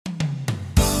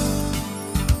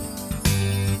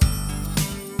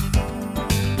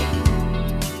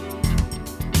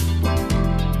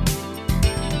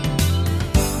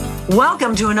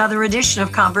Welcome to another edition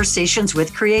of Conversations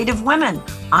with Creative Women.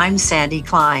 I'm Sandy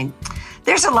Klein.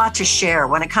 There's a lot to share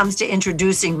when it comes to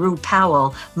introducing Rue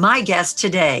Powell, my guest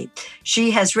today.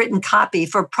 She has written copy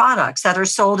for products that are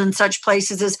sold in such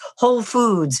places as Whole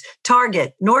Foods,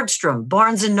 Target, Nordstrom,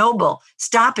 Barnes & Noble,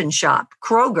 Stop & Shop,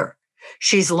 Kroger.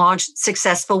 She's launched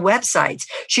successful websites.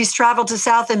 She's traveled to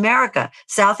South America,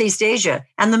 Southeast Asia,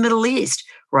 and the Middle East,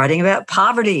 writing about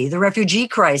poverty, the refugee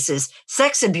crisis,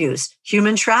 sex abuse,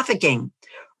 human trafficking.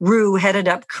 Rue headed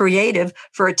up creative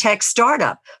for a tech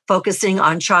startup focusing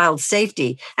on child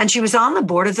safety, and she was on the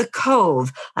board of The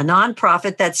Cove, a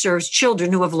nonprofit that serves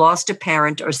children who have lost a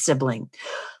parent or sibling.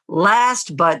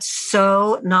 Last but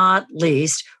so not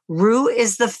least, Rue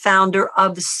is the founder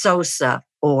of SOSA,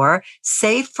 or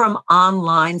Safe from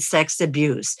Online Sex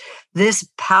Abuse. This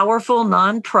powerful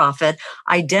nonprofit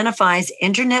identifies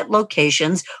internet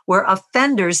locations where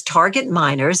offenders target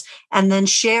minors and then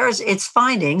shares its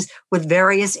findings with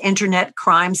various internet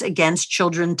crimes against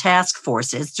children task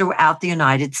forces throughout the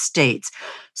United States.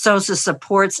 SOSA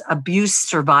supports abuse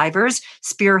survivors,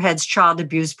 spearheads child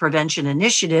abuse prevention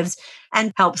initiatives,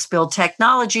 and helps build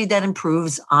technology that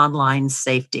improves online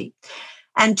safety.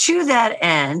 And to that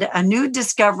end, a new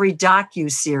Discovery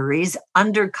docuseries,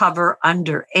 Undercover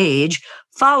Underage,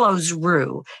 follows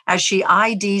Rue as she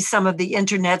IDs some of the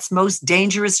internet's most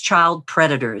dangerous child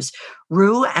predators.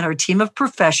 Rue and her team of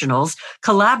professionals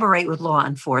collaborate with law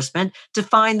enforcement to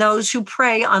find those who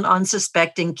prey on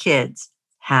unsuspecting kids.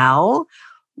 How?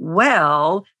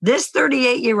 Well, this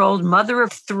 38-year-old mother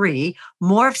of three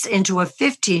morphs into a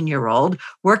 15-year-old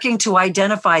working to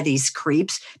identify these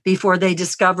creeps before they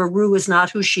discover Rue is not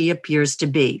who she appears to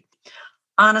be.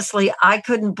 Honestly, I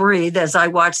couldn't breathe as I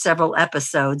watched several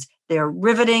episodes. They're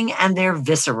riveting and they're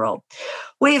visceral.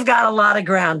 We've got a lot of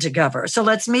ground to cover, so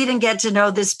let's meet and get to know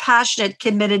this passionate,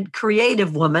 committed,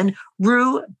 creative woman,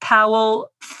 Rue Powell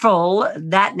Full.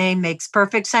 That name makes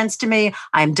perfect sense to me.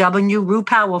 I'm dubbing you Rue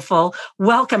Powell Full.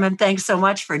 Welcome and thanks so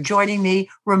much for joining me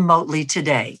remotely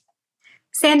today.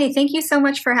 Sandy, thank you so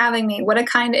much for having me. What a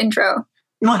kind intro.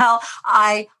 Well,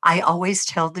 I always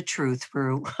tell the truth,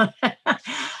 Rue.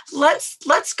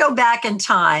 Let's go back in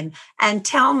time and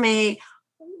tell me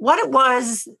what it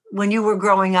was when you were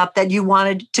growing up that you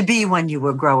wanted to be when you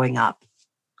were growing up.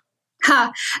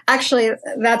 Actually,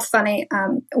 that's funny.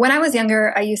 When I was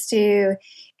younger, I used to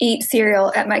eat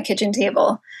cereal at my kitchen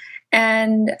table.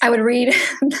 And I would read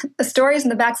the stories in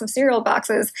the backs of cereal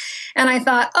boxes. And I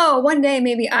thought, oh, one day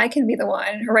maybe I can be the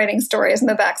one writing stories in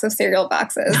the backs of cereal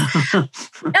boxes. And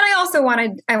I also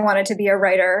wanted to be a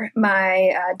writer.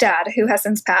 My dad, who has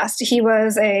since passed, he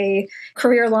was a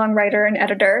career-long writer and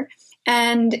editor.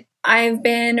 And I've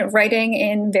been writing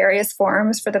in various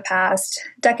forms for the past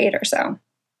decade or so.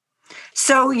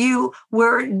 So you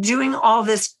were doing all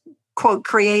this, quote,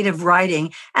 creative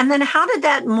writing. And then how did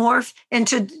that morph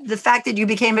into the fact that you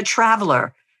became a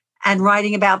traveler and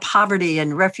writing about poverty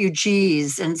and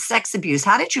refugees and sex abuse?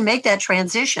 How did you make that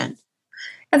transition?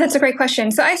 That's a great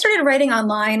question. So I started writing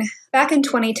online back in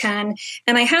 2010,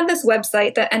 and I had this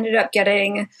website that ended up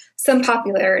getting some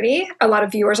popularity, a lot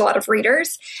of viewers, a lot of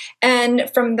readers. And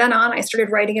from then on, I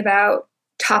started writing about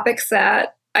topics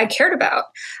that I cared about,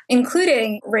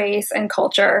 including race and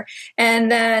culture. And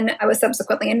then I was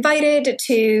subsequently invited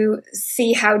to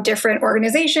see how different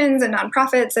organizations and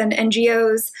nonprofits and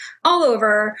NGOs all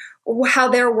over, how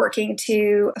they're working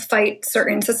to fight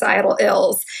certain societal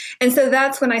ills. And so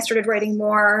that's when I started writing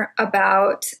more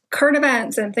about current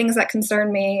events and things that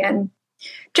concern me, and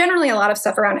generally a lot of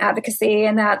stuff around advocacy.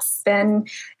 And that's been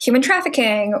human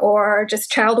trafficking or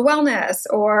just child wellness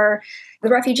or the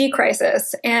refugee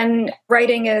crisis. And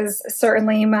writing is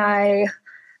certainly my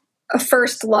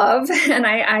first love, and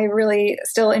I really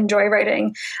still enjoy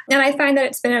writing. And I find that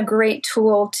it's been a great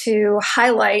tool to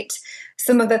highlight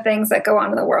some of the things that go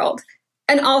on in the world.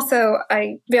 And also,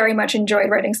 I very much enjoyed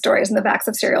writing stories in the backs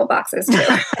of cereal boxes,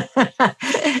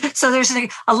 too. So there's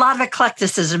a lot of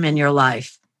eclecticism in your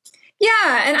life.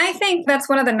 Yeah, and I think that's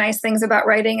one of the nice things about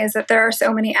writing is that there are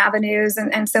so many avenues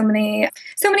and so many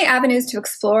avenues to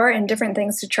explore and different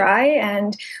things to try.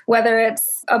 And whether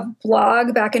it's a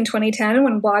blog back in 2010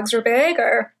 when blogs were big,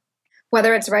 or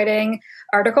whether it's writing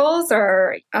articles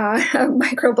or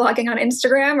microblogging on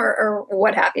Instagram or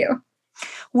what have you.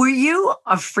 Were you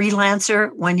a freelancer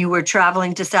when you were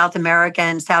traveling to South America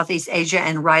and Southeast Asia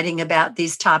and writing about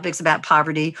these topics about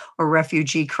poverty or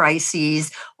refugee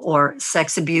crises or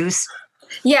sex abuse?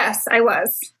 Yes, I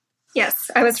was.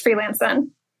 Yes, I was freelance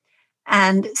then.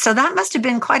 And so that must have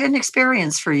been quite an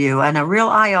experience for you and a real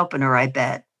eye-opener, I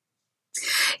bet.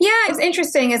 Yeah, it's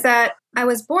interesting is that I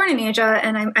was born in Asia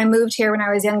and I moved here when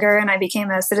I was younger and I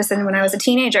became a citizen when I was a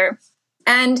teenager.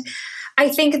 And I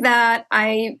think that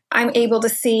I'm able to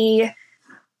see,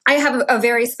 I have a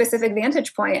very specific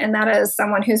vantage point, and that is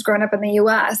someone who's grown up in the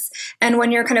US. And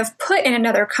when you're kind of put in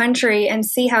another country and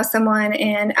see how someone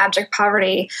in abject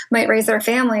poverty might raise their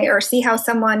family, or see how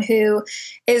someone who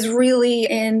is really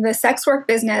in the sex work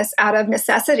business out of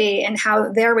necessity and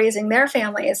how they're raising their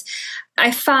families, I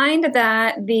find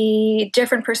that the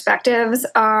different perspectives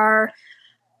are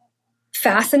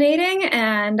fascinating,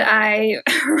 and I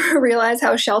realize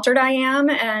how sheltered I am.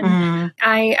 And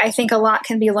I think a lot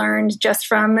can be learned just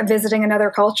from visiting another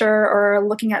culture or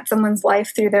looking at someone's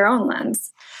life through their own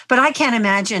lens. But I can't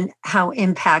imagine how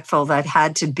impactful that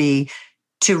had to be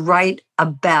to write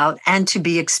about and to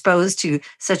be exposed to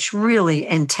such really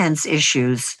intense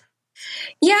issues.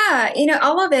 Yeah,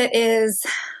 all of it is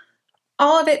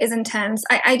intense.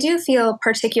 I do feel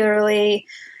particularly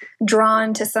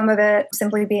drawn to some of it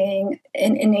simply being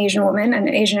an Asian woman, an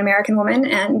Asian American woman,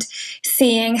 and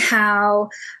seeing how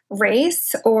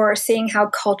race or seeing how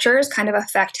cultures kind of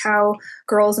affect how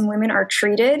girls and women are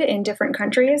treated in different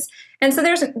countries. And so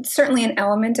there's certainly an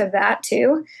element of that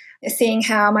too, seeing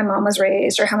how my mom was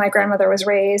raised or how my grandmother was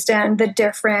raised and the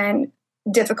different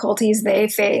difficulties they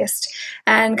faced,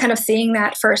 and kind of seeing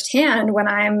that firsthand when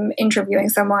I'm interviewing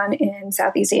someone in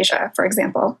Southeast Asia, for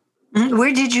example.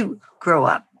 Where did you grow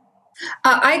up?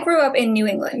 I grew up in New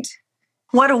England.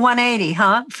 What a 180,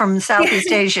 huh? From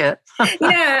Southeast Asia.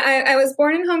 Yeah, I was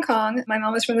born in Hong Kong. My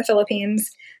mom was from the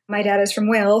Philippines. My dad is from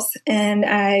Wales, and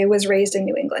I was raised in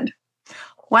New England.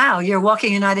 Wow, you're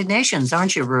walking United Nations,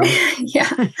 aren't you, Rue? Yeah,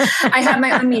 I had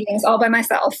my own meetings all by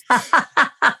myself. Talk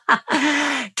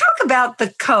about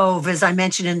The Cove, as I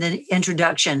mentioned in the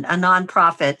introduction, a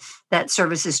nonprofit that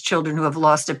services children who have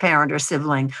lost a parent or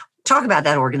sibling. Talk about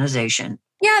that organization.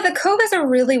 Yeah, The Cove is a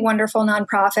really wonderful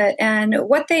nonprofit. And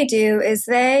what they do is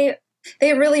they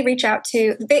really reach out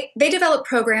to, they develop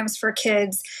programs for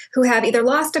kids who have either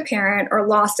lost a parent or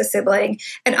lost a sibling.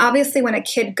 And obviously when a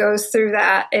kid goes through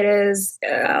that, it is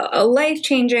a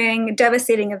life-changing,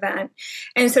 devastating event.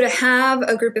 And so to have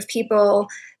a group of people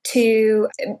to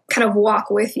kind of walk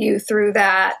with you through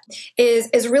that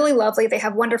is really lovely. They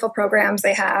have wonderful programs.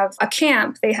 They have a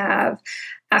camp. They have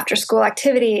after-school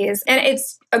activities. And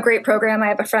it's a great program. I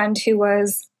have a friend who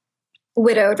was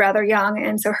widowed rather young,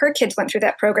 and so her kids went through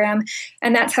that program,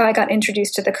 and that's how I got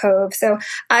introduced to The Cove. So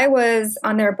I was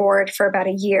on their board for about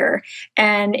a year,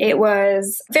 and it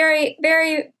was very,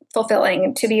 very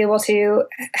fulfilling to be able to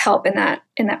help in that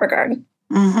regard.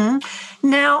 Mm-hmm.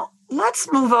 Now,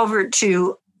 let's move over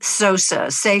to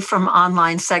SOSA, Safe from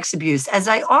Online Sex Abuse. As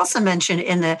I also mentioned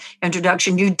in the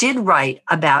introduction, you did write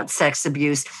about sex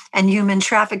abuse and human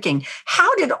trafficking.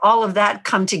 How did all of that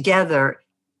come together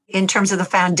in terms of the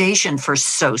foundation for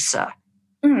SOSA?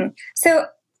 So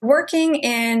working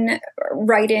in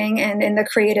writing and in the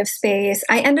creative space,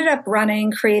 I ended up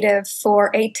running creative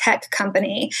for a tech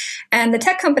company. And the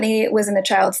tech company was in the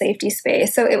child safety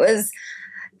space. So it was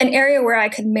an area where I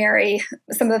could marry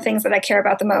some of the things that I care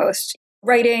about the most: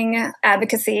 writing,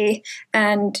 advocacy,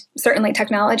 and certainly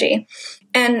technology.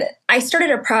 And I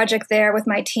started a project there with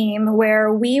my team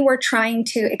where we were trying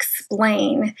to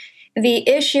explain the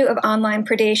issue of online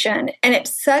predation. And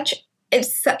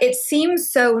it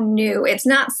seems so new. It's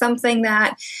not something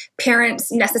that parents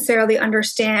necessarily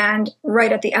understand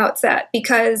right at the outset,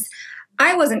 because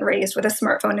I wasn't raised with a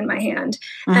smartphone in my hand.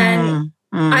 And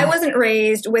I wasn't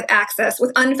raised with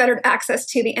unfettered access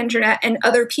to the internet and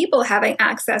other people having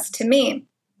access to me.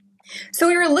 So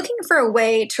we were looking for a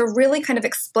way to really kind of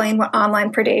explain what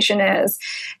online predation is.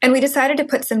 And we decided to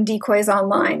put some decoys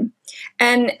online.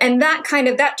 And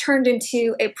that turned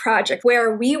into a project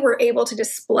where we were able to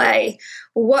display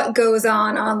what goes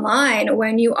on online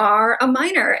when you are a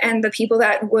minor and the people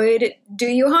that would do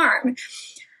you harm.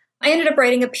 I ended up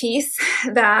writing a piece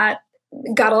that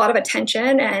got a lot of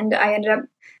attention, and I ended up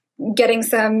getting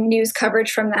some news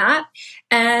coverage from that.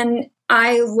 And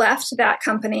I left that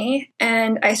company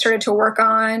and I started to work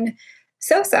on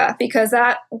SOSA because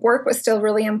that work was still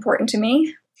really important to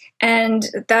me. And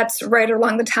that's right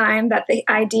along the time that the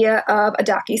idea of a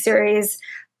docuseries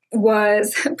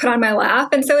was put on my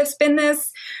lap. And so it's been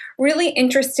this really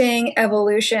interesting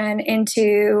evolution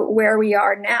into where we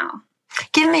are now.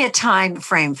 Give me a time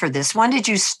frame for this. When did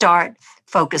you start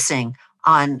focusing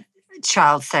on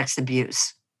child sex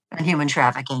abuse and human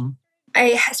trafficking?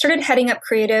 I started heading up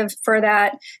creative for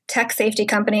that tech safety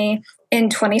company in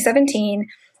 2017.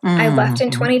 I left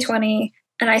in 2020.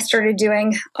 and I started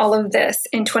doing all of this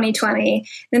in 2020. In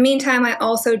the meantime, I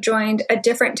also joined a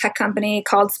different tech company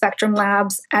called Spectrum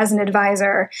Labs as an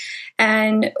advisor.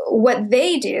 And what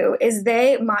they do is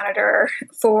they monitor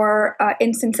for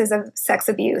instances of sex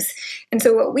abuse. And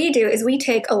so what we do is we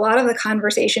take a lot of the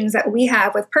conversations that we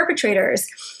have with perpetrators,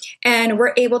 and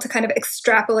we're able to kind of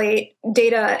extrapolate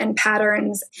data and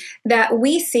patterns that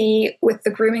we see with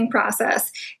the grooming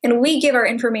process. And we give our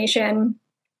information,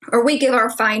 or we give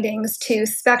our findings to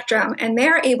Spectrum, and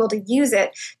they're able to use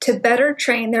it to better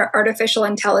train their artificial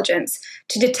intelligence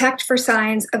to detect for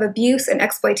signs of abuse and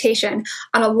exploitation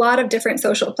on a lot of different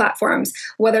social platforms,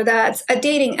 whether that's a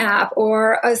dating app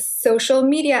or a social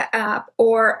media app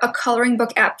or a coloring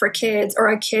book app for kids or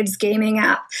a kids gaming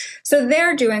app. So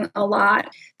they're doing a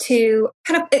lot to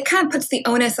it kind of puts the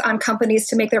onus on companies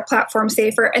to make their platform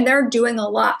safer, and they're doing a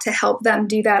lot to help them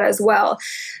do that as well.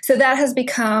 So that has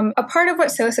become a part of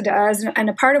what SOSA does and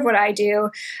a part of what I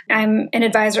do. I'm an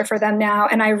advisor for them now,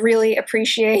 and I really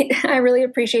appreciate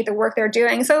the work they're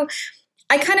doing. So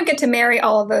I kind of get to marry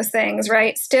all of those things,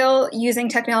 right? Still using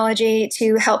technology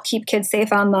to help keep kids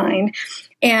safe online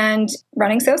and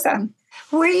running SOSA.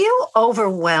 Were you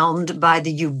overwhelmed by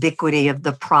the ubiquity of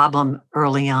the problem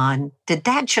early on? Did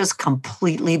that just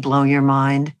completely blow your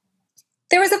mind?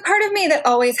 There was a part of me that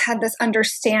always had this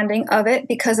understanding of it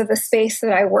because of the space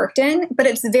that I worked in, but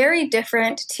it's very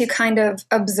different to kind of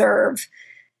observe.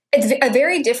 It's a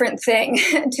very different thing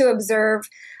to observe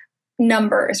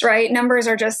numbers, right? Numbers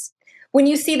are just, when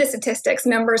you see the statistics,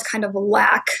 numbers kind of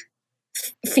lack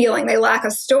feeling, they lack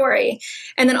a story.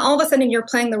 And then all of a sudden you're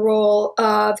playing the role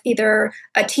of either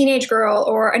a teenage girl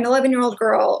or an 11-year-old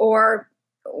girl or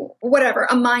whatever,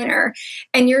 a minor,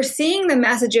 and you're seeing the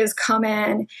messages come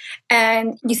in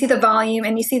and you see the volume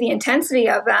and you see the intensity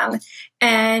of them,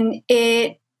 and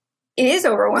it is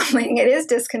overwhelming. It is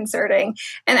disconcerting.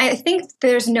 And I think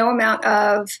there's no amount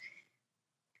of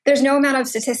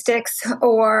statistics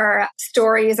or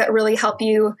stories that really help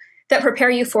you, that prepare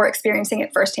you for experiencing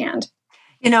it firsthand.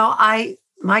 You know,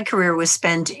 my career was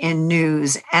spent in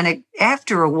news, and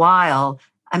after a while,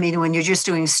 I mean, when you're just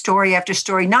doing story after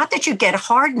story, not that you get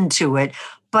hardened to it,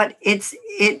 but it's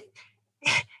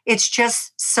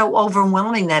just so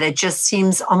overwhelming that it just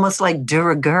seems almost like de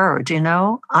rigueur, you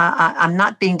know? I'm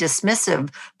not being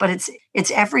dismissive, but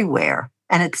it's everywhere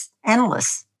and it's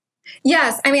endless.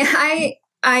 Yes. I mean,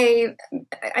 I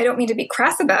don't mean to be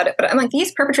crass about it, but I'm like,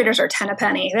 these perpetrators are 10 a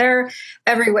penny. They're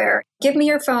everywhere. Give me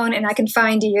your phone and I can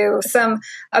find you some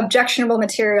objectionable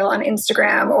material on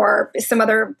Instagram or some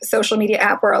other social media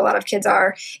app where a lot of kids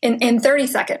are in 30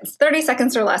 seconds. 30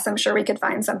 seconds or less, I'm sure we could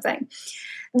find something.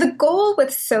 The goal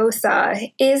with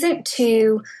SOSA isn't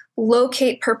to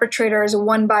locate perpetrators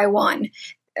one by one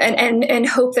and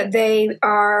hope that they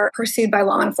are pursued by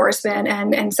law enforcement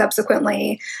and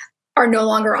subsequently are no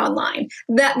longer online.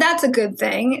 That's a good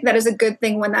thing. That is a good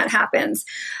thing when that happens.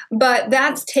 But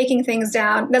that's taking things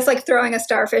down. That's like throwing a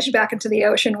starfish back into the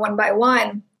ocean one by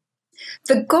one.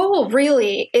 The goal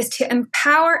really is to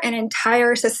empower an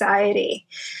entire society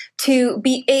to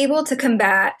be able to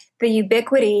combat the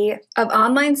ubiquity of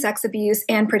online sex abuse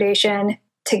and predation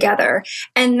together.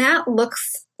 And that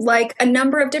looks like a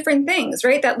number of different things,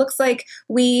 right? That looks like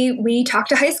we talk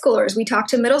to high schoolers, we talk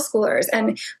to middle schoolers,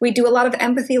 and we do a lot of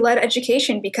empathy-led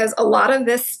education because a lot of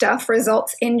this stuff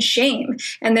results in shame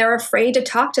and they're afraid to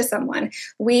talk to someone.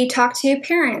 We talk to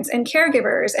parents and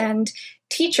caregivers and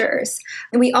teachers.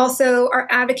 And we also are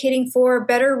advocating for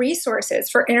better resources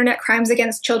for Internet Crimes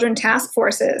Against Children task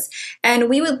forces. And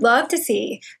we would love to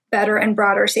see better and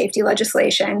broader safety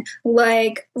legislation,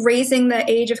 like raising the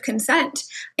age of consent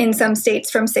in some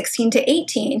states from 16 to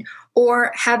 18,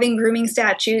 or having grooming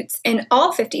statutes in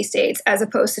all 50 states as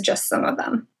opposed to just some of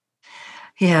them.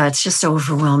 Yeah, it's just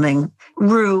overwhelming.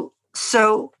 Rue,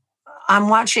 so I'm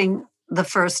watching the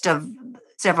first of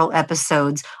several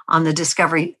episodes on the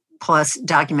Discovery Plus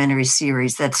documentary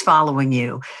series that's following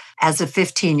you as a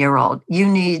 15-year-old. You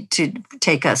need to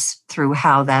take us through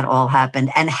how that all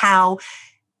happened and how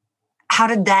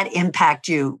did that impact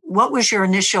you? What was your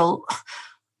initial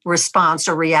response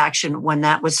or reaction when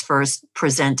that was first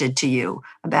presented to you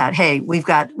about, hey, we've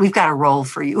got a role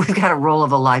for you. We've got a role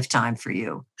of a lifetime for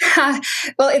you.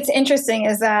 Well, it's interesting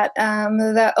is that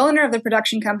the owner of the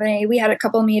production company, we had a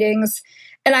couple meetings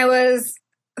and I was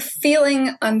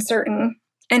feeling uncertain.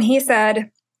 And he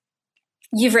said,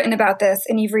 you've written about this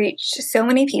and you've reached so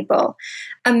many people.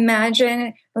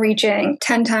 Imagine reaching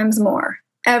 10 times more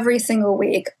every single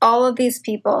week. All of these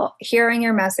people hearing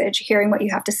your message, hearing what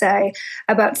you have to say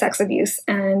about sex abuse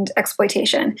and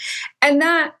exploitation. And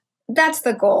that's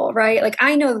the goal, right? Like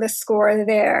I know the score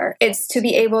there. It's to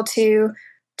be able to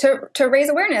to raise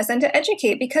awareness and to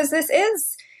educate, because this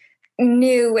is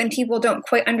new and people don't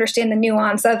quite understand the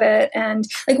nuance of it. And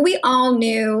like we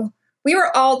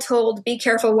were all told, be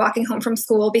careful walking home from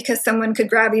school because someone could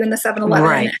grab you in the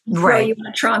 7-Eleven and throw you in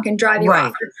a trunk and drive you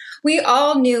off. We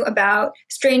all knew about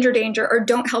stranger danger or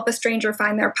don't help a stranger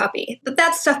find their puppy. But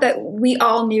that's stuff that we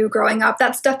all knew growing up.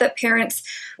 That's stuff that parents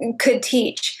could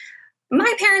teach.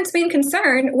 My parents' main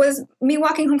concern was me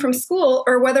walking home from school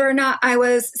or whether or not I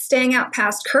was staying out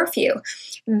past curfew.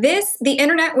 The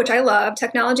internet, which I love,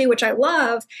 technology, which I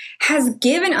love, has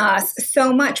given us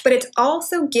so much, but it's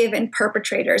also given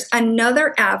perpetrators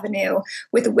another avenue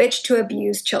with which to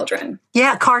abuse children.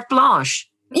 Yeah, carte blanche.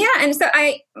 Yeah, and so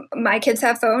my kids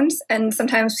have phones, and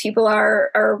sometimes people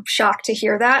are shocked to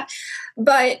hear that,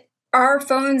 but our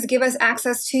phones give us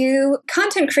access to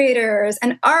content creators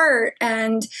and art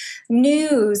and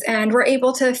news, and we're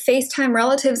able to FaceTime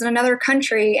relatives in another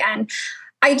country. And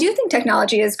I do think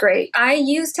technology is great. I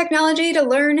use technology to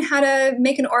learn how to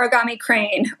make an origami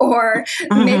crane or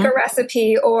make a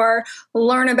recipe or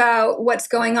learn about what's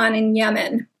going on in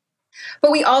Yemen.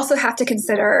 But we also have to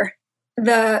consider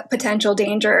the potential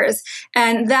dangers.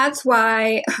 And that's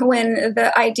why when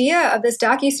the idea of this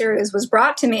docuseries was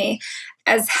brought to me,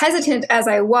 as hesitant as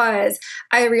I was,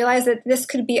 I realized that this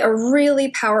could be a really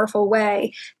powerful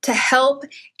way to help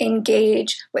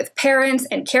engage with parents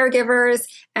and caregivers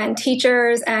and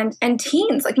teachers and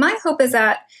teens. Like, my hope is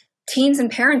that teens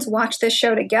and parents watch this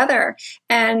show together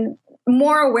and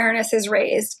more awareness is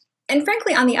raised. And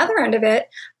frankly, on the other end of it,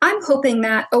 I'm hoping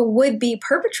that a would-be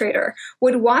perpetrator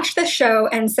would watch the show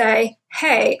and say,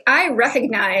 hey, I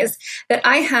recognize that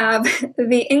I have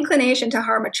the inclination to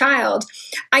harm a child.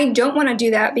 I don't want to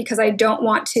do that because I don't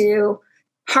want to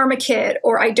harm a kid,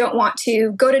 or I don't want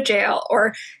to go to jail,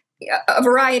 or a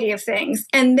variety of things.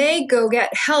 And they go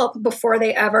get help before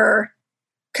they ever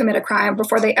commit a crime,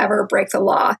 before they ever break the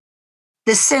law.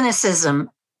 The cynicism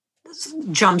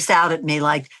jumps out at me.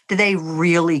 Like, do they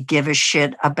really give a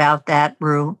shit about that,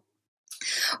 Rue?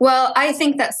 Well, I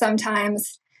think that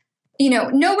sometimes,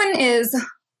 no one is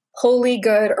wholly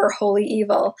good or wholly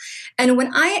evil. And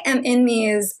when I am in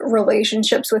these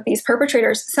relationships with these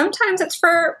perpetrators, sometimes it's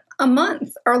for a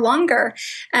month or longer,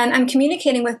 and I'm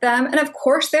communicating with them. And of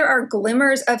course, there are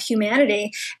glimmers of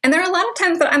humanity. And there are a lot of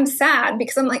times that I'm sad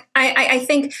because I'm like, I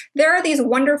think there are these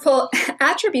wonderful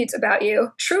attributes about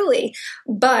you, truly,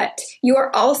 but you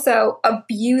are also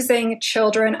abusing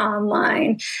children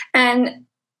online. And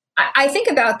I think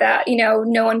about that,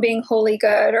 no one being wholly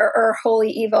good or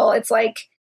wholly evil. It's like,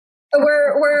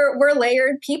 we're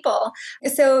layered people.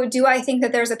 So do I think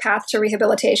that there's a path to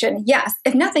rehabilitation? Yes.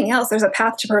 If nothing else, there's a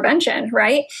path to prevention,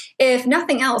 right? If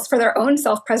nothing else, for their own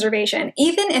self-preservation,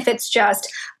 even if it's just,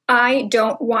 I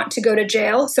don't want to go to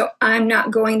jail, so I'm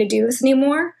not going to do this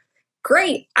anymore.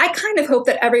 Great. I kind of hope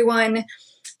that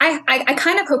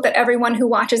everyone who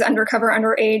watches Undercover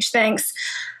Underage thinks,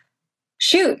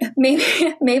 shoot,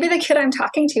 maybe the kid I'm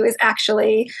talking to is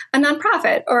actually a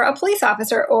nonprofit or a police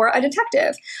officer or a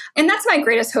detective. And that's my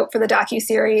greatest hope for the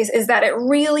docuseries, is that it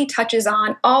really touches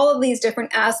on all of these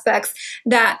different aspects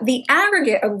that the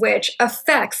aggregate of which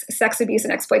affects sex abuse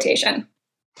and exploitation.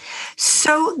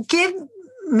 So give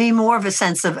me more of a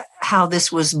sense of how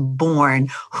this was born.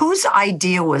 Whose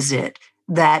idea was it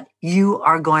that you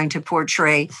are going to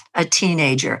portray a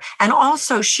teenager? And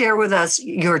also share with us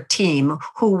your team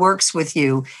who works with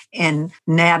you in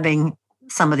nabbing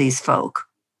some of these folk.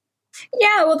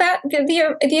 Yeah, well,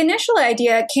 the initial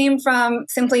idea came from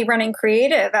simply running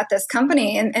creative at this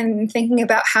company and thinking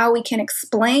about how we can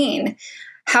explain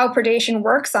how predation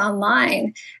works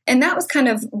online. And that was kind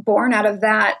of born out of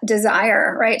that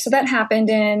desire, right? So that happened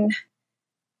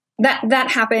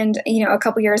a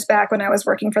couple years back when I was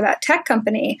working for that tech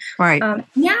company. Right.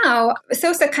 Now,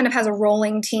 SOSA kind of has a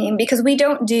rolling team because we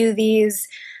don't do these.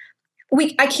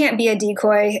 I can't be a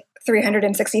decoy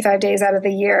 365 days out of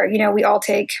the year.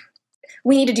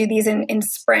 We need to do these in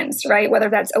sprints, right? Whether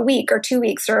that's a week or 2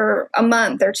 weeks or a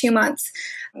month or 2 months,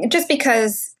 just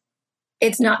because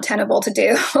it's not tenable to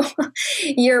do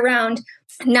year round,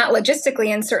 not logistically,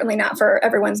 and certainly not for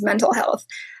everyone's mental health.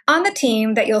 On the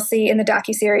team that you'll see in the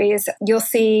docuseries, you'll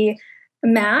see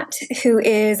Matt, who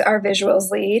is our visuals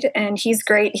lead, and he's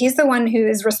great. He's the one who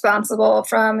is responsible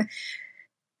from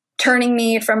turning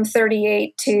me from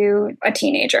 38 to a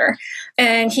teenager.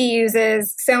 And he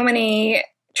uses so many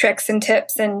tricks and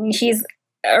tips, and he's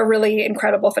a really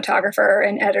incredible photographer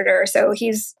and editor. So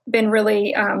he's been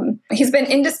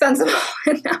indispensable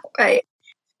in that way.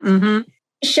 Mm-hmm.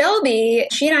 Shelby,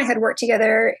 she and I had worked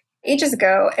together ages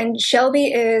ago, and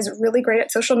Shelby is really great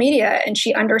at social media, and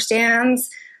she understands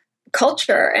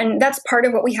culture. And that's part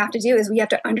of what we have to do is we have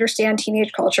to understand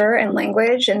teenage culture and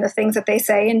language and the things that they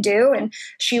say and do. And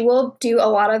she will do a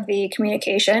lot of the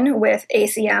communication with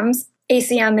ACMs.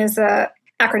 ACM is a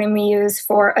acronym we use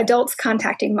for adults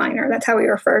contacting minor. That's how we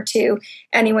refer to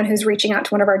anyone who's reaching out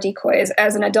to one of our decoys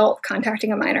as an adult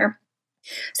contacting a minor.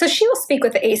 So she will speak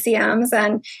with the ACMs,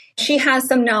 and she has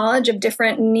some knowledge of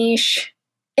different niche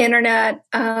internet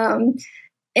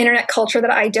culture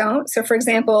that I don't. So for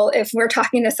example, if we're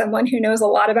talking to someone who knows a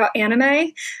lot about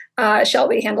anime,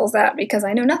 Shelby handles that because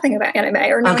I know nothing about anime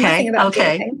or know nothing about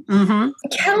anime. Mm-hmm.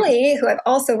 Kelly, who I've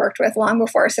also worked with long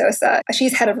before SOSA,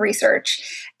 she's head of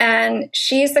research. And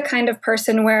she's the kind of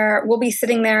person where we'll be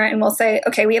sitting there and we'll say,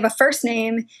 okay, we have a first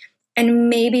name and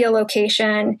maybe a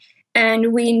location.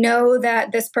 And we know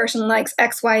that this person likes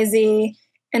XYZ.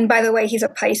 And by the way, he's a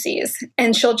Pisces.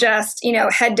 And she'll just,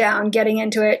 head down, getting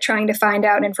into it, trying to find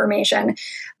out information.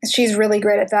 She's really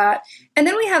great at that. And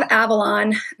then we have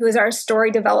Avalon, who is our story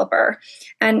developer.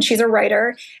 And she's a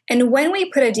writer. And when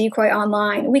we put a decoy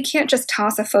online, we can't just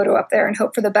toss a photo up there and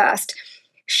hope for the best.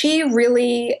 She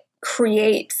really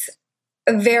creates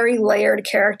very layered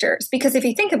characters. Because if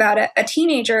you think about it, a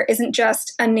teenager isn't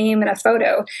just a name and a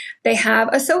photo. They have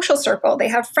a social circle. They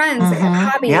have friends. They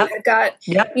have hobbies. They've got,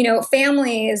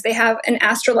 families. They have an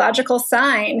astrological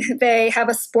sign. They have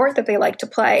a sport that they like to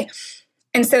play.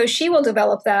 And so she will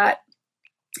develop that.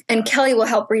 And Kelly will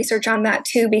help research on that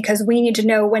too, because we need to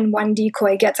know when one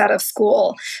decoy gets out of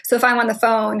school. So if I'm on the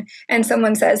phone and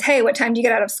someone says, hey, what time do you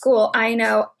get out of school? I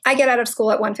know I get out of school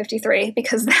at 1:53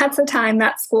 because that's the time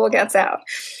that school gets out.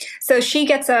 So she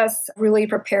gets us really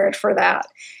prepared for that.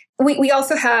 We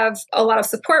also have a lot of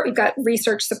support. We've got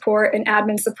research support and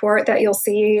admin support that you'll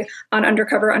see on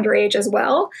Undercover Underage as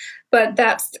well. But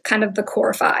that's kind of the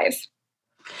core five.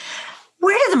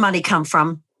 Where did the money come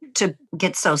from to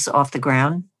get SOSA off the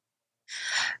ground?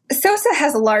 SOSA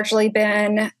has largely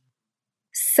been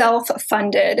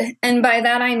self-funded. And by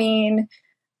that, I mean,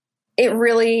 it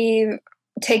really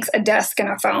takes a desk and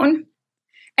a phone.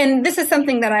 And this is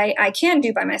something that I can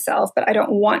do by myself, but I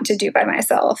don't want to do by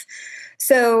myself.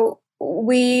 So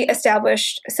we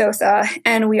established SOSA,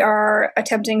 and we are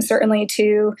attempting certainly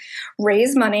to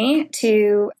raise money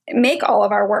to make all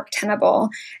of our work tenable.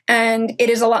 And it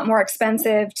is a lot more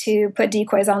expensive to put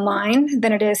decoys online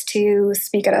than it is to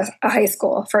speak at a high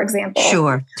school, for example.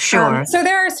 Sure. So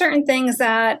there are certain things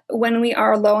that when we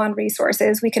are low on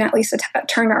resources, we can at least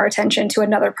turn our attention to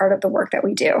another part of the work that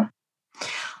we do.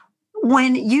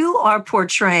 When you are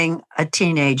portraying a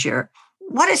teenager,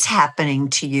 what is happening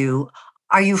to you?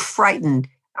 Are you frightened?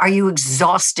 Are you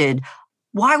exhausted?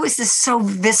 Why was this so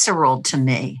visceral to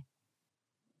me?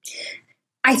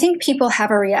 I think people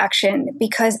have a reaction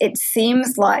because it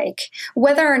seems like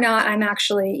whether or not I'm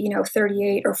actually,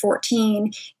 38 or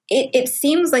 14, it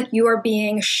seems like you are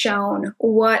being shown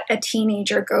what a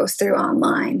teenager goes through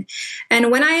online.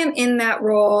 And when I am in that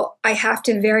role, I have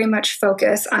to very much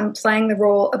focus on playing the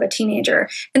role of a teenager.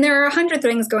 And there are 100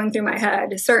 things going through my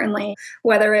head, certainly,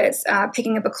 whether it's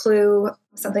picking up a clue,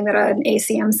 something that an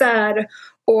ACM said,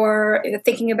 or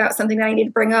thinking about something that I need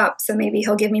to bring up. So maybe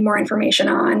he'll give me more information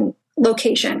on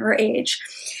location or age.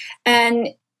 And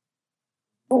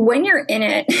when you're in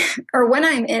it, or when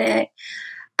I'm in it,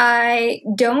 I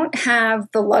don't have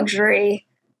the luxury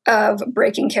of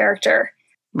breaking character.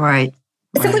 Right.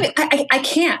 Simply,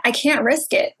 I can't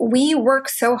risk it. We work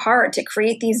so hard to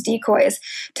create these decoys.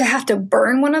 To have to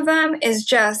burn one of them is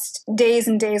just days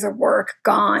and days of work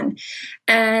gone.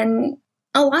 And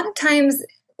a lot of times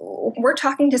we're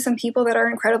talking to some people that are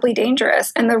incredibly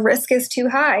dangerous and the risk is too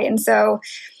high. And so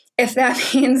if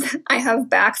that means I have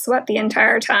back sweat the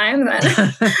entire time, then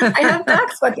I have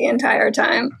back sweat the entire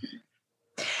time.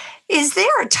 Is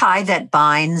there a tie that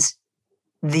binds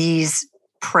these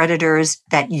predators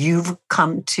that you've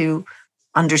come to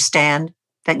understand,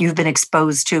 that you've been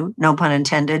exposed to, no pun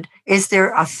intended? Is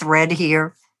there a thread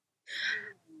here?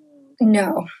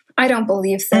 No, I don't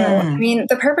believe so. I mean,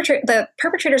 the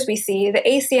perpetrators we see, the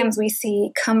ACMs we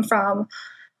see, come from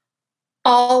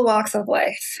all walks of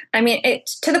life. I mean,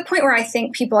 it's to the point where I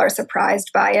think people are surprised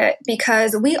by it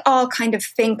because we all kind of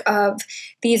think of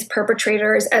these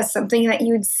perpetrators as something that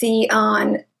you'd see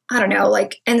on, I don't know,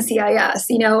 like NCIS,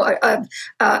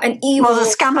 an evil... Well, the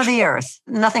scum of the earth.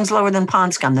 Nothing's lower than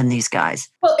pond scum than these guys.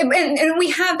 Well, and we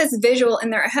have this visual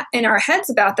in our heads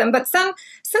about them, but some of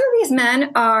these men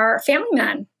are family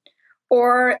men,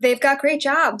 or they've got great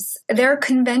jobs. They're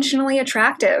conventionally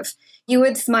attractive. You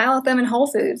would smile at them in Whole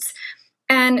Foods.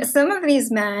 And some of these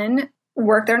men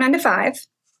work their 9 to 5.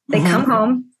 They come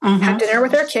home, have dinner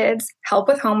with their kids, help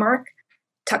with homework,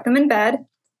 tuck them in bed,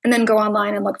 and then go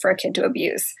online and look for a kid to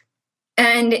abuse.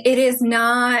 And it is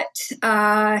not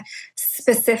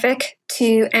specific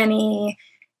to any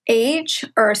age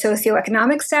or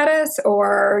socioeconomic status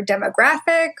or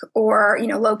demographic or,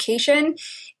 location.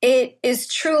 It is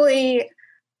truly,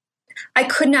 I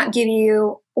could not give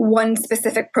you one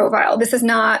specific profile. This is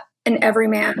not an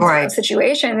everyman sort of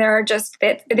situation. There are just,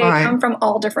 they come from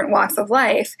all different walks of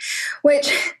life,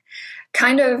 which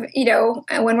kind of,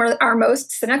 when we're our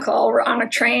most cynical, we're on a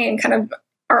train, kind of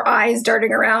our eyes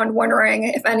darting around, wondering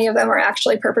if any of them are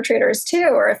actually perpetrators too,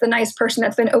 or if the nice person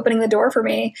that's been opening the door for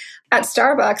me at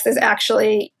Starbucks is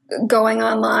actually going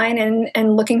online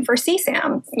and looking for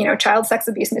CSAM, child sex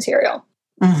abuse material.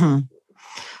 Mm-hmm.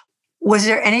 Was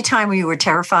there any time where you were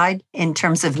terrified in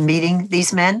terms of meeting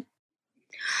these men?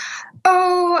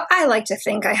 Oh, I like to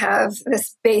think I have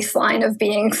this baseline of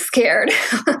being scared,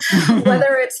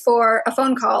 whether it's for a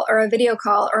phone call or a video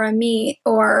call or a meet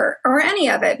or any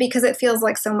of it, because it feels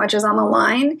like so much is on the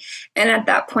line. And at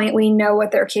that point, we know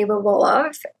what they're capable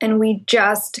of. And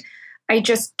I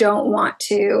just don't want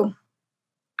to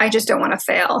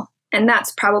fail. And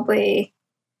that's probably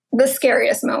the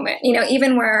scariest moment,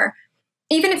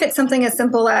 even if it's something as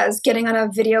simple as getting on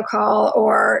a video call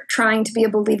or trying to be a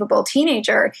believable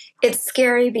teenager, it's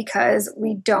scary because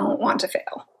we don't want to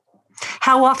fail.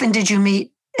 How often did you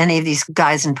meet any of these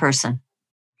guys in person?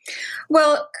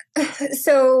 Well,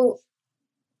 so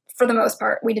for the most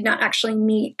part, we did not actually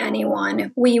meet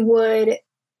anyone. We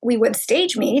would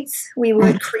stage meets, we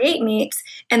would create meets,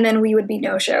 and then we would be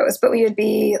no-shows, but we would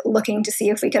be looking to see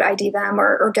if we could ID them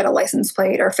or get a license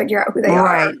plate or figure out who they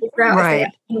are, figure out if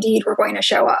they indeed were going to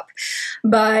show up.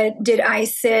 But did I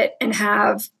sit and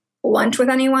have lunch with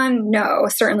anyone? No,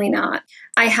 certainly not.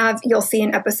 You'll see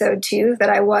in episode 2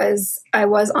 that I was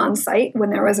on site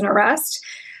when there was an arrest.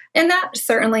 And that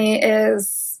certainly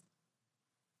is,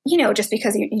 just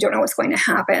because you don't know what's going to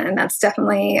happen. And that's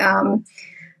definitely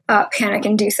panic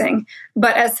inducing.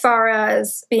 But as far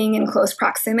as being in close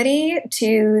proximity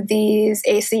to these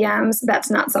ACMs, that's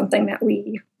not something that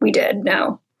we did,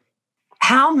 no.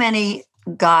 How many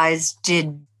guys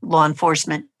did law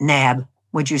enforcement nab,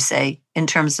 would you say, in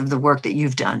terms of the work that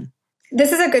you've done?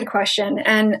 This is a good question.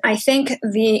 And I think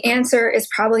the answer is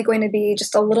probably going to be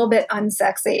just a little bit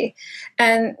unsexy.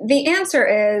 And the answer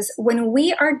is when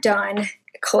we are done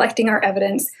collecting our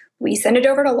evidence, we send it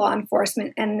over to law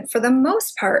enforcement. And for the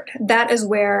most part, that is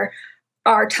where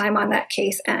our time on that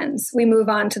case ends. We move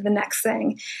on to the next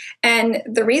thing. And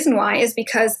the reason why is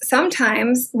because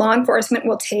sometimes law enforcement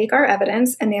will take our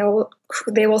evidence and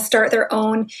they will start their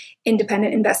own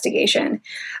independent investigation.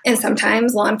 And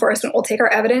sometimes law enforcement will take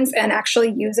our evidence and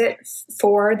actually use it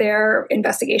for their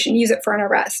investigation, use it for an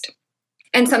arrest.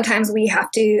 And sometimes we have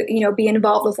to, be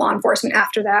involved with law enforcement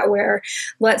after that, where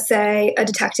let's say a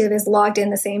detective is logged in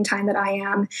the same time that I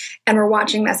am, and we're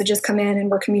watching messages come in and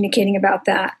we're communicating about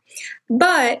that.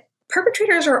 But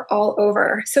perpetrators are all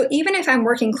over. So even if I'm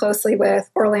working closely with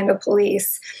Orlando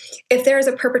police, if there's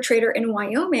a perpetrator in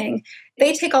Wyoming,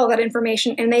 they take all that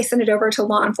information and they send it over to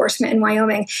law enforcement in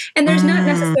Wyoming. And there's not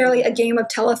necessarily a game of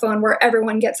telephone where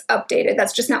everyone gets updated.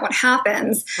 That's just not what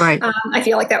happens. Right. I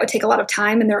feel like that would take a lot of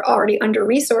time and they're already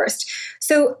under-resourced.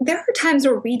 So there are times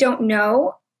where we don't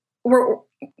know.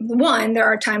 There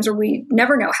are times where we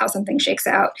never know how something shakes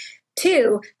out.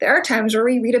 2, there are times where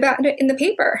we read about it in the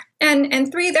paper. And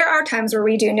 3, there are times where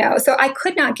we do know. So I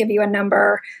could not give you a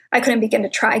number. I couldn't begin to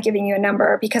try giving you a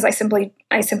number because I simply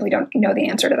don't know the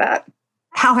answer to that.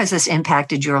 How has this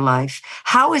impacted your life?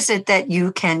 How is it that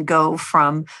you can go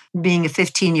from being a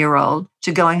 15-year-old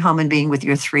to going home and being with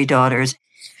your 3 daughters?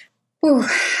 Ooh,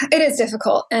 it is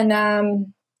difficult.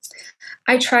 And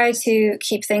I try to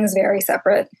keep things very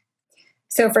separate.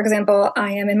 So, for example,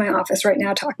 I am in my office right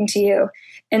now talking to you,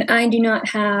 and I do not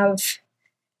have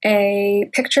a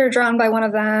picture drawn by one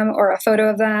of them or a photo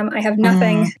of them. I have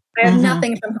nothing. I have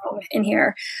nothing from home in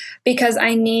here because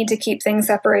I need to keep things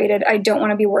separated. I don't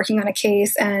want to be working on a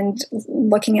case and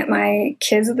looking at my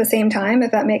kids at the same time,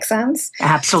 if that makes sense.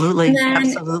 Absolutely.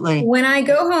 Absolutely. When I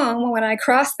go home, when I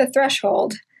cross the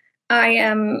threshold,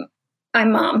 I'm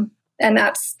mom. And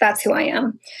that's who I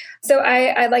am. So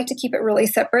I like to keep it really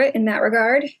separate in that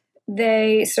regard.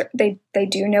 They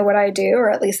do know what I do, or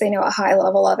at least they know a high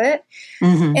level of it.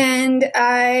 And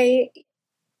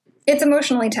it's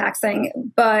emotionally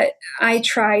taxing, but I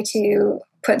try to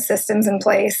put systems in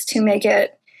place to make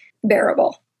it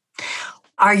bearable.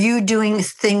 Are you doing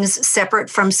things separate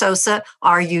from SOSA?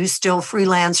 Are you still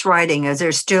freelance writing? Are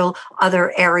there still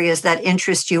other areas that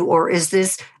interest you? Or is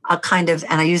this a kind of,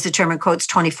 and I use the term in quotes,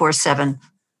 24/7?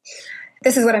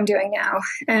 This is what I'm doing now.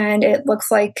 And it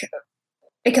looks like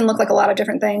it can look like a lot of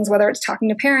different things, whether it's talking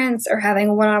to parents or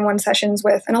having one-on-one sessions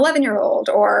with an 11-year-old,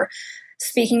 or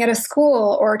speaking at a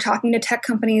school, or talking to tech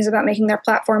companies about making their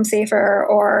platform safer,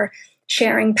 or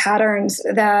sharing patterns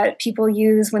that people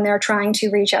use when they're trying to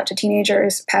reach out to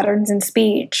teenagers, patterns in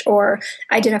speech, or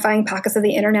identifying pockets of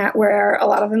the internet where a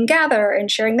lot of them gather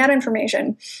and sharing that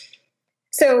information.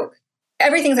 So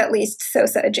everything's at least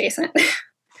SOSA adjacent.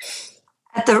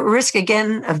 At the risk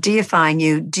again of deifying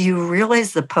you, do you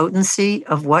realize the potency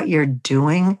of what you're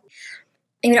doing?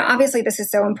 Obviously this is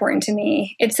so important to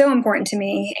me. It's so important to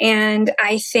me. And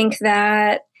I think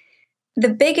that the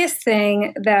biggest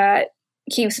thing that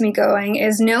keeps me going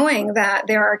is knowing that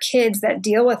there are kids that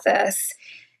deal with this.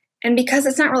 And because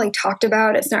it's not really talked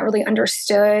about, it's not really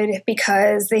understood,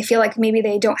 because they feel like maybe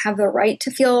they don't have the right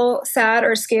to feel sad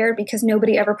or scared because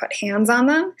nobody ever put hands on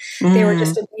them. They were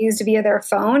just abused via their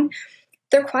phone.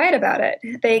 They're quiet about it.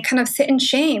 They kind of sit in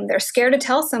shame. They're scared to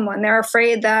tell someone. They're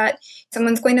afraid that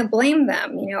someone's going to blame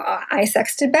them. I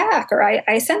sexted back, or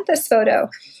I sent this photo.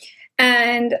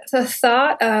 And the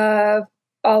thought of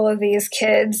all of these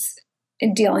kids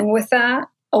dealing with that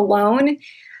alone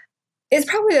is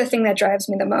probably the thing that drives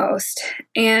me the most.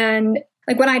 And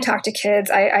like when I talk to kids,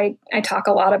 I talk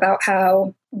a lot about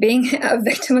how being a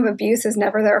victim of abuse is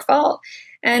never their fault.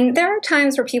 And there are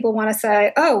times where people want to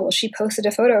say, oh, well, she posted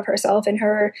a photo of herself in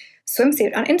her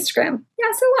swimsuit on Instagram.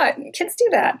 Yeah, so what? Kids do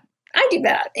that. I do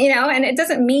that, and it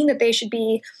doesn't mean that they should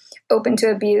be open to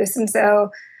abuse. And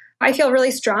so I feel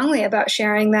really strongly about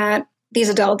sharing that these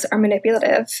adults are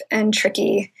manipulative and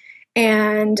tricky.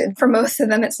 And for most of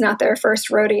them, it's not their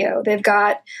first rodeo. They've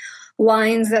got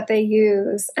lines that they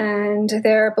use, and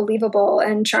they're believable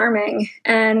and charming.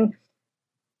 And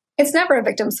it's never a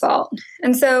victim's fault.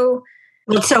 And so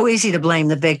it's so easy to blame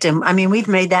the victim. I mean, we've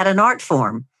made that an art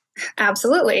form.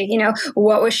 Absolutely.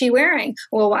 What was she wearing?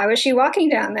 Well, why was she walking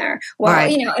down there? Well,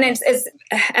 right. And it's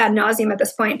ad nauseum at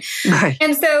this point. Right.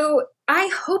 And so I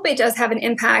hope it does have an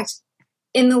impact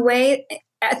in the way,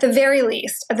 at the very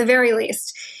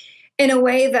least, in a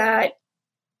way that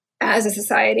as a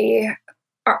society,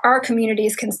 our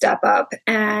communities can step up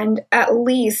and at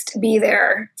least be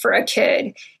there for a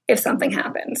kid if something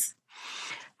happens.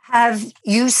 Have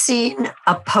you seen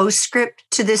a postscript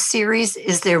to this series?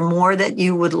 Is there more that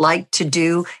you would like to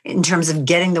do in terms of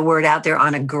getting the word out there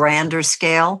on a grander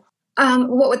scale?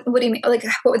 What do you mean? Like,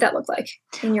 what would that look like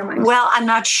in your mind? Well, I'm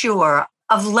not sure.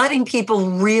 Of letting people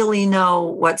really know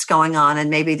what's going on. And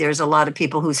maybe there's a lot of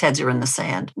people whose heads are in the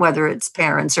sand, whether it's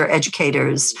parents or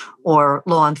educators or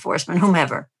law enforcement,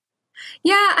 whomever.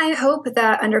 Yeah, I hope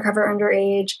that Undercover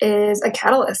Underage is a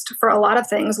catalyst for a lot of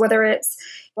things, whether it's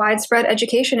widespread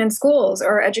education in schools,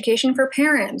 or education for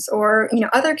parents, or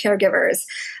other caregivers,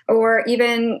 or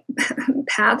even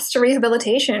paths to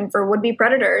rehabilitation for would-be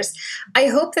predators. I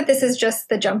hope that this is just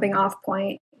the jumping off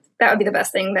point. That would be the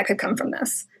best thing that could come from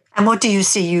this. And what do you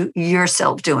see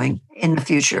yourself doing in the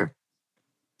future?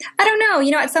 I don't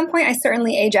know. At some point, I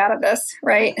certainly age out of this,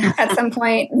 right? At some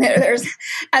point,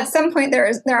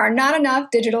 there are not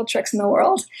enough digital tricks in the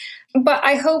world. But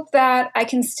I hope that I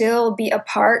can still be a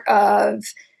part of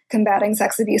combating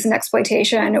sex abuse and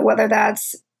exploitation, whether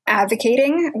that's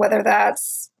advocating, whether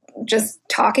that's just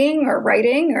talking or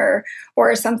writing or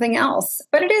something else.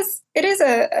 But it is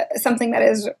something that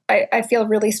is I feel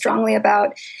really strongly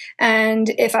about. And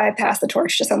if I pass the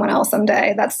torch to someone else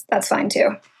someday, that's fine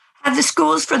too. Have the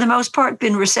schools, for the most part,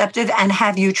 been receptive? And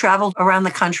have you traveled around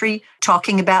the country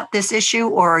talking about this issue,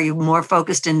 or are you more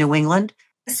focused in New England?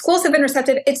 The schools have been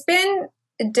receptive. It's been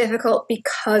difficult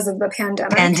because of the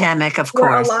pandemic. Of course.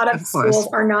 Where a lot of schools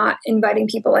are not inviting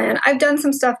people in. I've done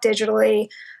some stuff digitally.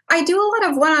 I do a lot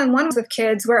of one-on-ones with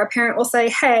kids where a parent will say,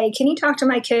 hey, can you talk to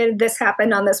my kid? This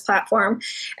happened on this platform.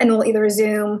 And we'll either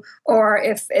Zoom, or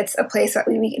if it's a place that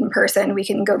we meet in person, we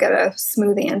can go get a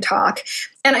smoothie and talk.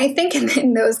 And I think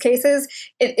in those cases,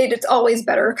 it's always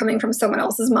better coming from someone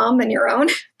else's mom than your own.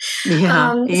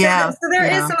 Yeah. So there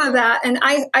is some of that. And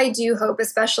I do hope,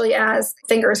 especially as,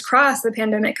 fingers crossed, the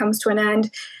pandemic comes to an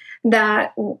end,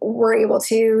 that we're able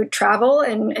to travel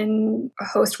and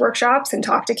host workshops and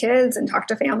talk to kids and talk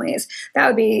to families. That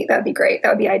would be great. That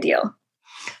would be ideal.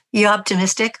 You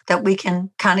optimistic that we can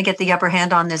kind of get the upper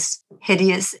hand on this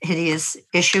hideous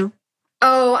issue?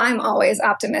 Oh, I'm always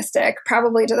optimistic,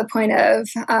 probably to the point of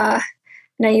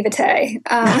naivete.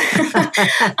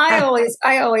 I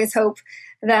always hope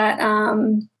that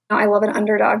I love an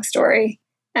underdog story.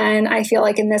 And I feel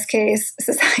like in this case,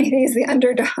 society is the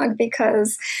underdog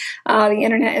because the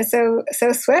internet is so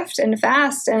swift and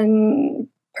fast, and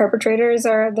perpetrators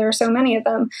there are so many of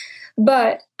them.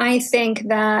 But I think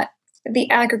that the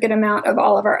aggregate amount of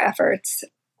all of our efforts,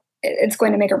 it's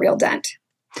going to make a real dent.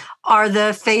 Are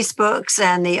the Facebooks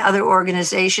and the other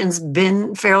organizations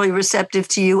been fairly receptive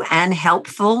to you and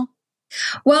helpful?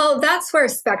 Well, that's where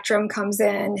Spectrum comes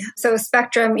in. So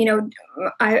Spectrum,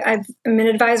 I'm an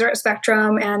advisor at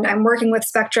Spectrum, and I'm working with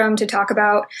Spectrum to talk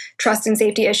about trust and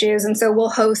safety issues. And so we'll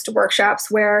host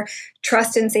workshops where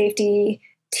trust and safety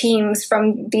teams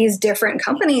from these different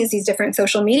companies, these different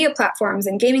social media platforms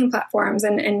and gaming platforms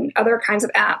and other kinds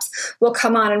of apps will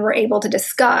come on, and we're able to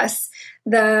discuss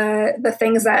the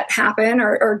things that happen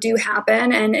or do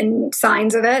happen and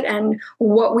signs of it and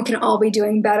what we can all be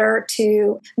doing better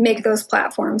to make those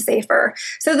platforms safer.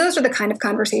 So those are the kind of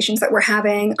conversations that we're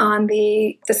having on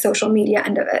the social media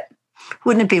end of it.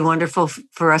 Wouldn't it be wonderful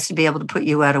for us to be able to put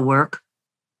you out of work?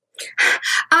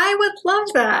 I would love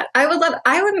that.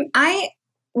 I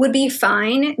would be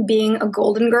fine being a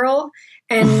golden girl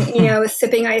and,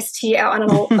 sipping iced tea out on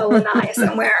a lanai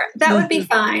somewhere. That would be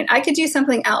fine. I could do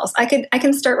something else. I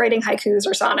can start writing haikus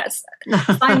or sonnets.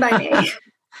 Fine by me.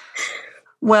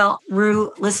 Well,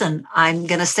 Rue, listen, I'm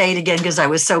going to say it again because I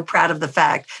was so proud of the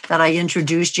fact that I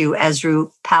introduced you as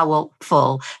Rue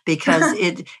Powell-Full, because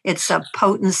it's a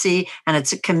potency and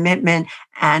it's a commitment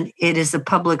and it is a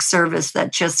public service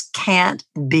that just can't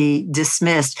be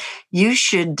dismissed. You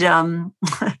should,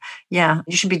 you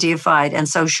should be deified, and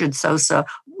so should SOSA.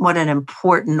 What an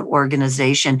important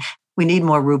organization. We need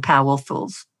more Rue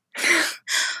Powell-Fulls.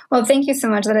 Well, thank you so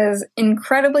much. That is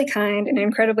incredibly kind and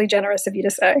incredibly generous of you to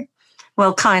say.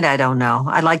 Well, kind, I don't know.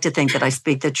 I like to think that I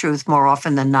speak the truth more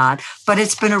often than not, but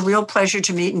it's been a real pleasure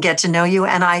to meet and get to know you.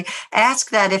 And I ask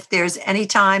that if there's any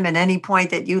time and any point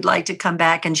that you'd like to come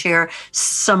back and share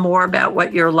some more about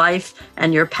what your life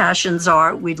and your passions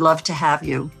are, we'd love to have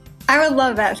you. I would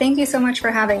love that. Thank you so much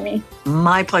for having me.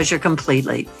 My pleasure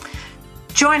completely.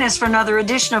 Join us for another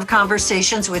edition of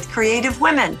Conversations with Creative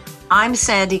Women. I'm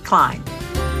Sandy Klein.